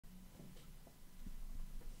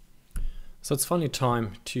So it's finally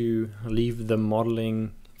time to leave the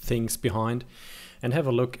modeling things behind and have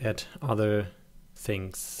a look at other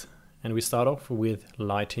things. And we start off with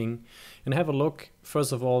lighting and have a look,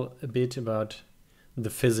 first of all, a bit about the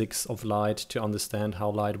physics of light to understand how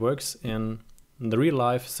light works in the real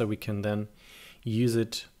life, so we can then use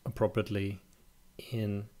it appropriately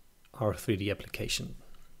in our 3D application.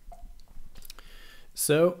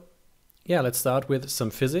 So yeah, let's start with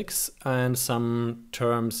some physics and some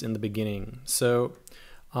terms in the beginning. So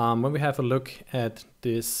when we have a look at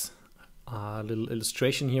this little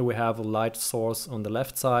illustration here, we have a light source on the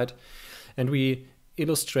left side and we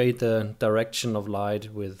illustrate the direction of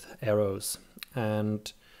light with arrows.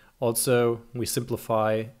 And also we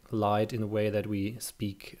simplify light in a way that we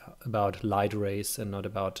speak about light rays and not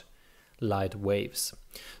about light waves.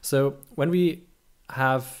 So when we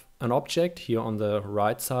have an object here on the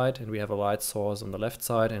right side and we have a light source on the left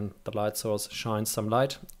side and the light source shines some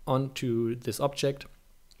light onto this object,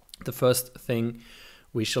 the first thing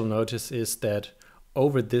we shall notice is that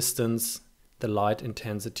over distance the light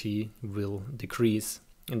intensity will decrease.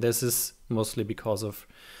 And this is mostly because of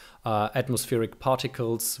atmospheric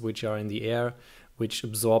particles which are in the air, which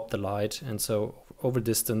absorb the light, and so over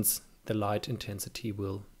distance the light intensity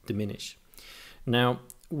will diminish. Now,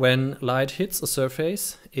 when light hits a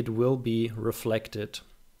surface, it will be reflected.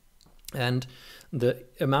 And the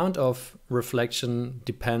amount of reflection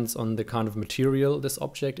depends on the kind of material this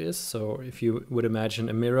object is. So if you would imagine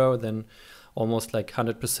a mirror, then almost like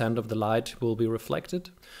 100% of the light will be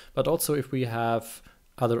reflected. But also if we have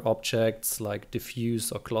other objects like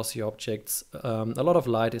diffuse or glossy objects, a lot of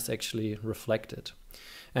light is actually reflected.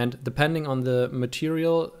 And depending on the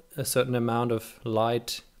material, a certain amount of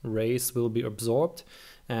light rays will be absorbed,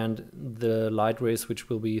 and the light rays which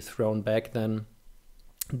will be thrown back then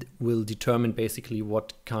will determine basically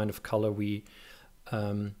what kind of color we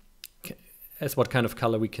can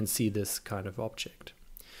see this kind of object.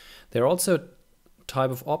 There are also type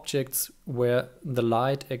of objects where the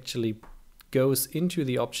light actually goes into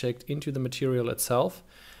the object, into the material itself.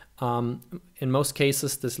 In most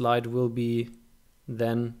cases this light will be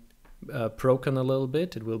then broken a little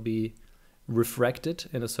bit. It will be refracted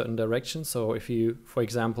in a certain direction. So if you, for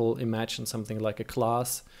example, imagine something like a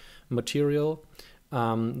glass material,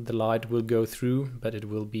 the light will go through, but it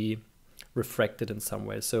will be refracted in some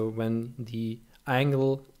way. So when the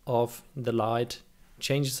angle of the light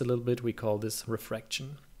changes a little bit, we call this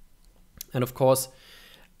refraction. And of course,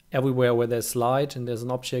 everywhere where there's light and there's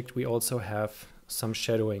an object, we also have some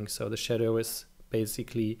shadowing. So the shadow is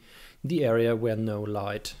basically the area where no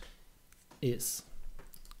light is.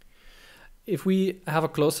 If we have a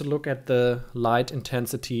closer look at the light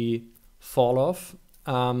intensity fall off,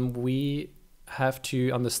 we have to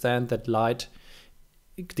understand that light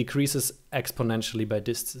decreases exponentially by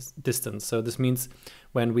distance. So this means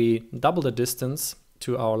when we double the distance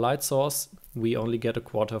to our light source, we only get a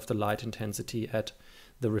quarter of the light intensity at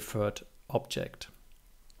the referred object.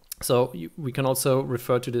 So we can also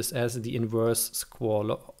refer to this as the inverse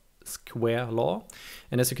square law.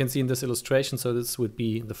 And as you can see in this illustration, so this would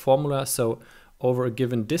be the formula. So over a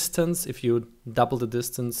given distance, if you double the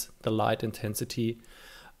distance, the light intensity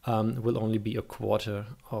will only be a quarter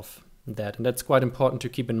of that. And that's quite important to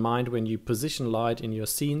keep in mind when you position light in your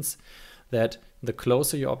scenes, that the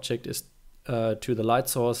closer your object is to the light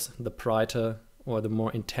source, the brighter or the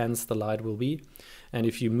more intense the light will be. And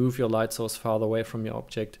if you move your light source farther away from your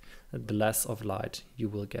object, the less of light you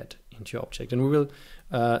will get into your object. And we will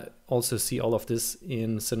also see all of this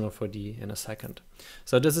in Cinema 4D in a second.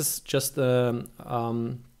 So this is just other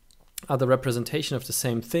representation of the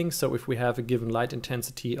same thing. So if we have a given light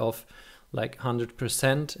intensity of like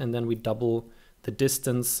 100% and then we double the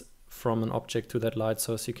distance from an object to that light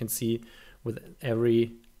source, you can see with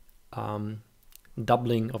every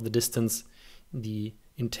doubling of the distance, the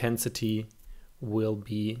intensity will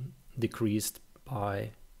be decreased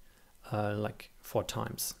by like 4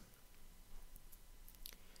 times.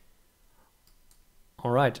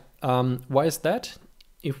 All right, why is that?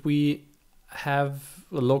 If we have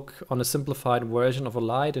a look on a simplified version of a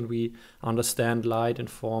light and we understand light in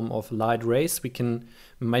form of light rays, we can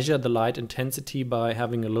measure the light intensity by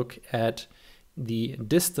having a look at the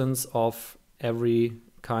distance of every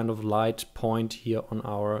kind of light point here on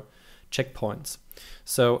our checkpoints.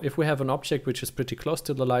 So if we have an object which is pretty close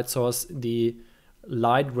to the light source, the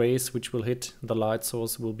light rays which will hit the light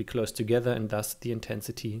source will be close together, and thus the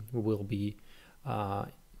intensity will be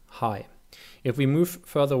high. If we move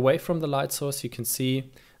further away from the light source, you can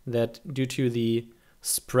see that due to the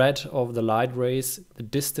spread of the light rays, the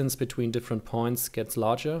distance between different points gets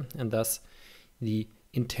larger, and thus the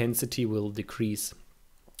intensity will decrease.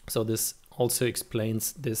 So this also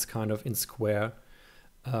explains this kind of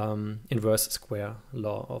inverse square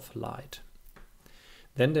law of light.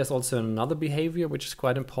 Then there's also another behavior which is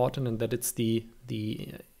quite important, and that it's the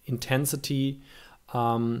intensity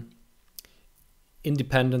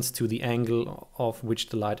independence to the angle of which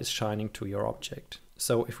the light is shining to your object.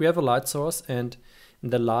 So if we have a light source and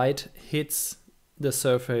the light hits the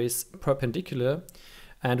surface perpendicular,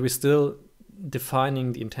 and we're still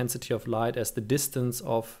defining the intensity of light as the distance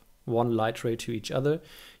of one light ray to each other,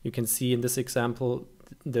 you can see in this example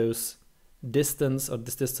this distance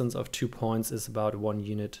of 2 points is about 1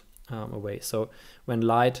 unit away. So when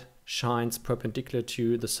light shines perpendicular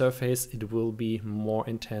to the surface, it will be more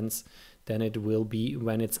intense than it will be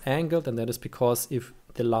when it's angled, and that is because if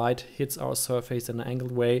the light hits our surface in an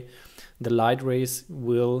angled way, the light rays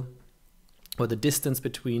will, or the distance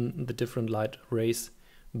between the different light rays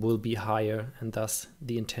will be higher, and thus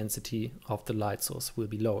the intensity of the light source will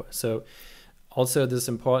be lower. So also this is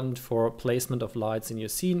important for placement of lights in your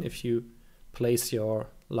scene. If you place your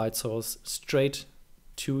light source straight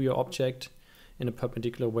to your object in a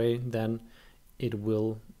perpendicular way, then it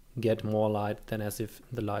will get more light than as if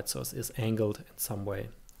the light source is angled in some way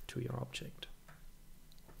to your object.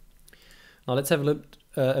 Now let's have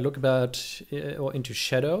a look into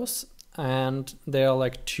shadows, and there are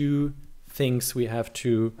like two things we have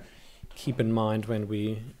to keep in mind when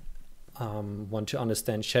we want to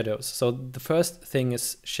understand shadows. So the first thing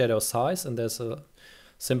is shadow size, and there's a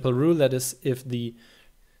simple rule that is, if the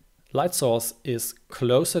light source is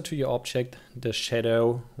closer to your object, the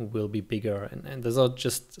shadow will be bigger. And those are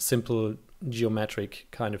just simple geometric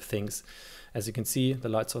kind of things. As you can see, the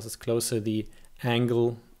light source is closer, the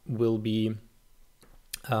angle will be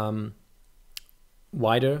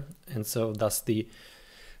wider, and so thus the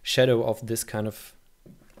shadow of this kind of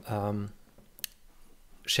the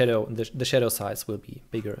shadow size will be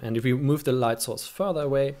bigger. And if we move the light source further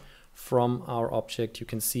away from our object, you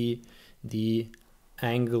can see the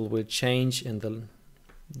angle will change and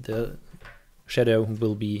the shadow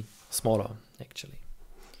will be smaller actually.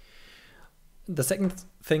 The second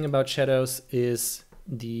thing about shadows is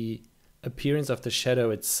the appearance of the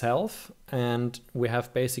shadow itself, and we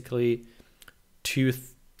have basically two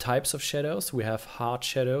types of shadows. We have hard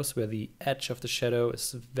shadows where the edge of the shadow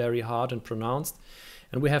is very hard and pronounced,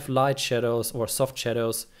 and we have light shadows or soft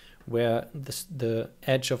shadows where the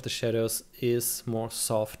edge of the shadows is more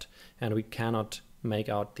soft and we cannot make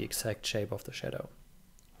out the exact shape of the shadow.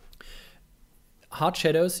 Hard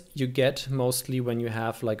shadows you get mostly when you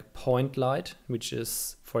have like point light, which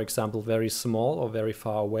is, for example, very small or very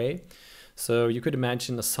far away. So you could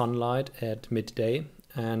imagine a sunlight at midday,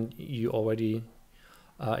 and you already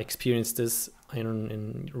experience this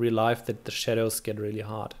in real life, that the shadows get really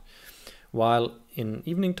hard. While in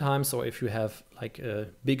evening times, or if you have like a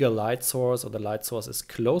bigger light source, or the light source is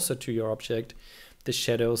closer to your object, the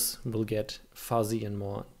shadows will get fuzzy and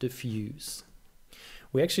more diffuse.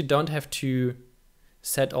 We actually don't have to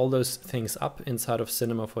set all those things up inside of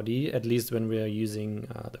Cinema 4D, at least when we are using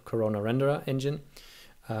the Corona renderer engine.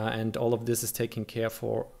 And all of this is taken care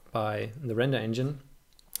for by the render engine.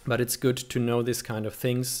 But it's good to know this kind of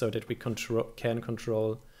things so that we can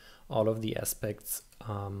control all of the aspects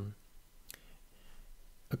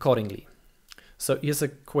accordingly. So here's a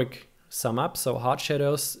quick sum up. So hard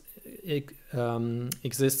shadows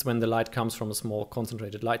exists when the light comes from a small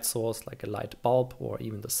concentrated light source, like a light bulb or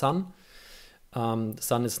even the sun. The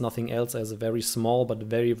sun is nothing else as a very small but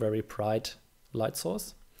very, very bright light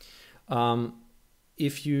source.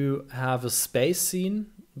 If you have a space scene,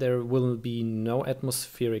 there will be no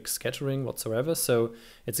atmospheric scattering whatsoever. So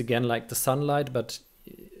it's again like the sunlight, but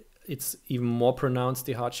it's even more pronounced,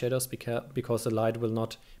 the hard shadows, because the light will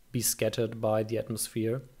not be scattered by the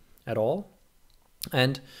atmosphere at all.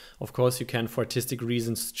 And of course you can, for artistic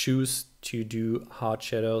reasons, choose to do hard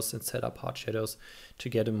shadows and set up hard shadows to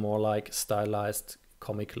get a more like stylized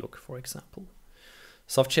comic look, for example.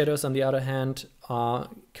 Soft shadows, on the other hand,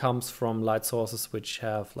 comes from light sources which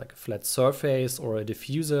have like a flat surface or a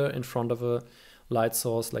diffuser in front of a light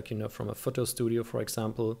source, like, you know, from a photo studio, for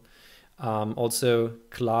example. Also,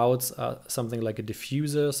 clouds are something like a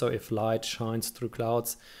diffuser. So if light shines through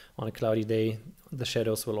clouds on a cloudy day, the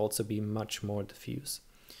shadows will also be much more diffuse.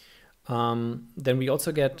 Then we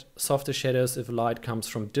also get softer shadows if light comes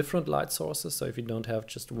from different light sources. So if you don't have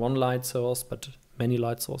just one light source, but many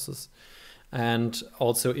light sources. And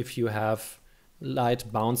also if you have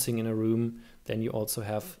light bouncing in a room, then you also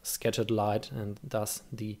have scattered light, and thus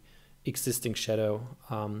the existing shadow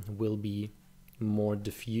will be more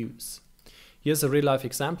diffuse. Here's a real life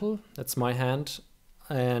example. That's my hand,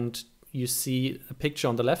 and you see a picture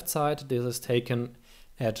on the left side. This is taken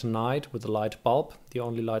at night with a light bulb. The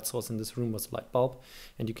only light source in this room was a light bulb,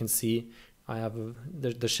 and you can see I have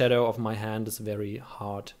the shadow of my hand is very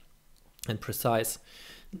hard and precise.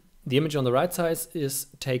 The image on the right side is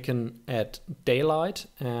taken at daylight,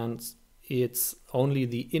 and it's only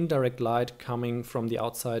the indirect light coming from the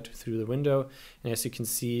outside through the window. And as you can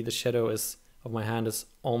see, the shadow of my hand is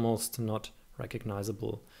almost not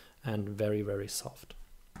recognizable and very, very soft.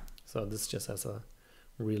 So this just as a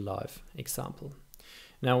real life example.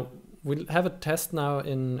 Now we'll have a test now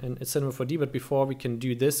in Cinema 4D, but before we can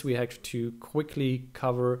do this, we have to quickly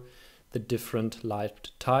cover the different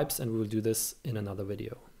light types, and we'll do this in another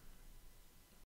video.